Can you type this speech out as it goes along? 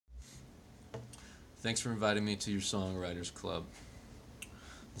Thanks for inviting me to your Songwriters Club.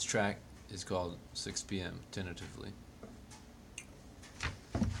 This track is called 6 p.m. tentatively.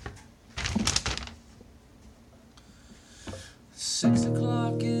 6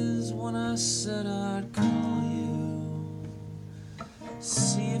 o'clock is when I said I'd call you,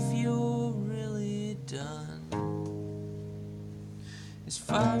 see if you're really done. It's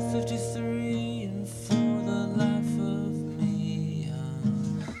 5:53 and for the life of me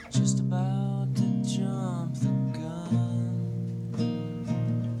I'm just about to jump the gun.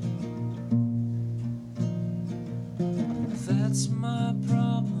 That's my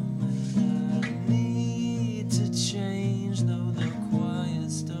problem and I need to change, though the quiet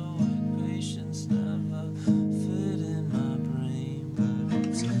stoic patience never fit in my brain. But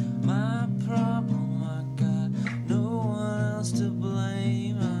it's my problem, I got no one else to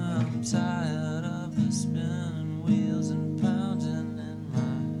blame. I'm tired of the spinning wheels and pounding in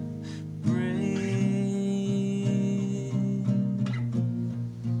my brain.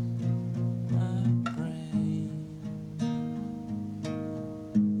 My brain.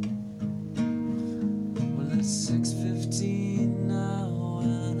 Well, it's 6:15 now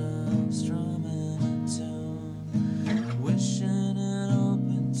and I'm strumming a tune, wishing and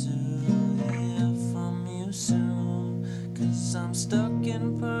hoping to hear from you soon. 'Cause I'm stuck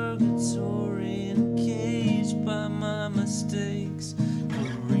in purgatory and caged by my mistakes,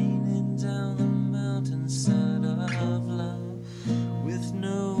 careening down the mountainside of love with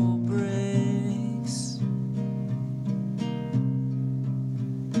no brakes.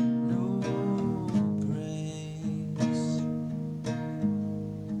 No brakes.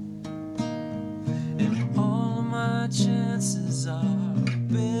 And all of my chances are a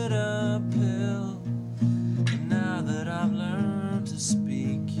bitter pill. And now that I've learned to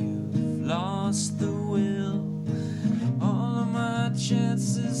speak, you've lost the will. All of my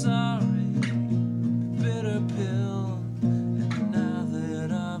chances are a bitter pill. And now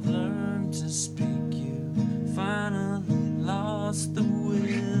that I've learned to speak, you finally lost the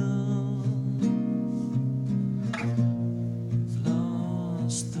will. You've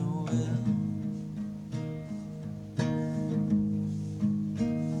lost the will.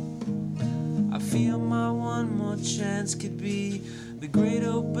 I feel my one more chance could be the great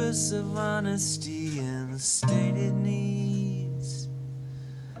opus of honesty and stated needs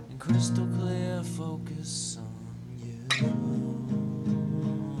and crystal clear focus on you.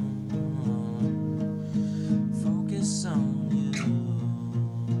 Focus on you.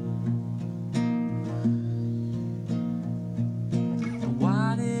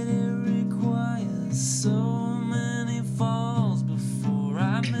 Why did it require so many falls before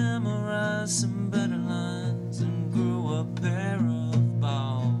I memorized some better lines and grew a pair of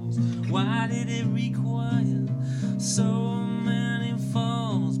balls? Why did it require so many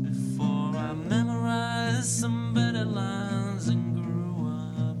falls before I memorized some better lines and grew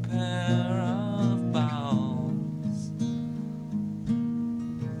a pair of balls?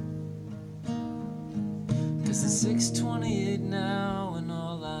 'Cause it's 6:28 now and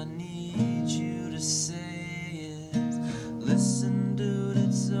all I need you to say is, listen dude,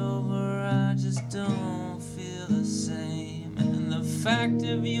 it's over, I just don't feel the same. And the fact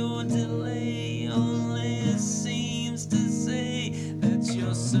of your delay only seems to say that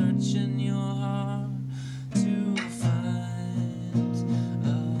you're searching your heart to find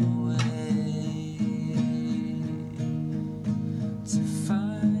a way. To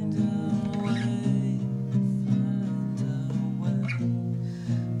find a way, find a way.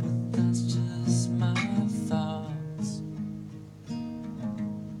 But that's just my thoughts.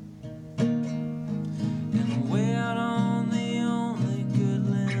 And way out on the only good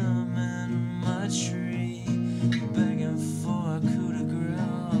limb in my tree, begging for a coup de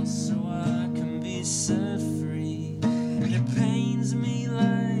grace so I can be set free. And it pains me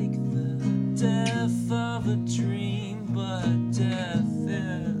like the death of a dream, but death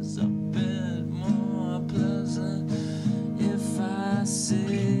is a bit more pleasant if I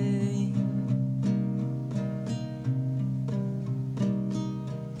sing.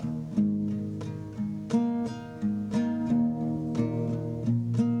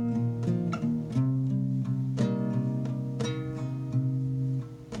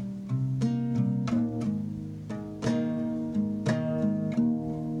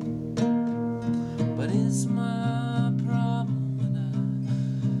 But it's my problem and I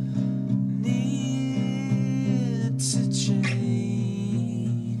need to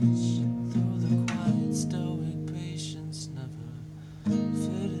change.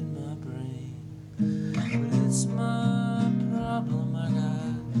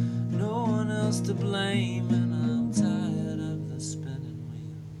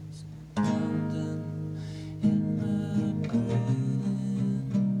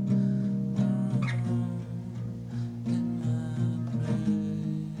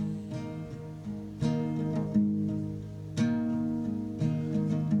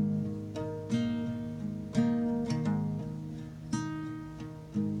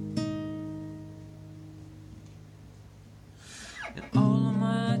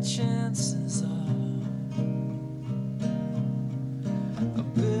 a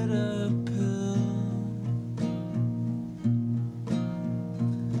bitter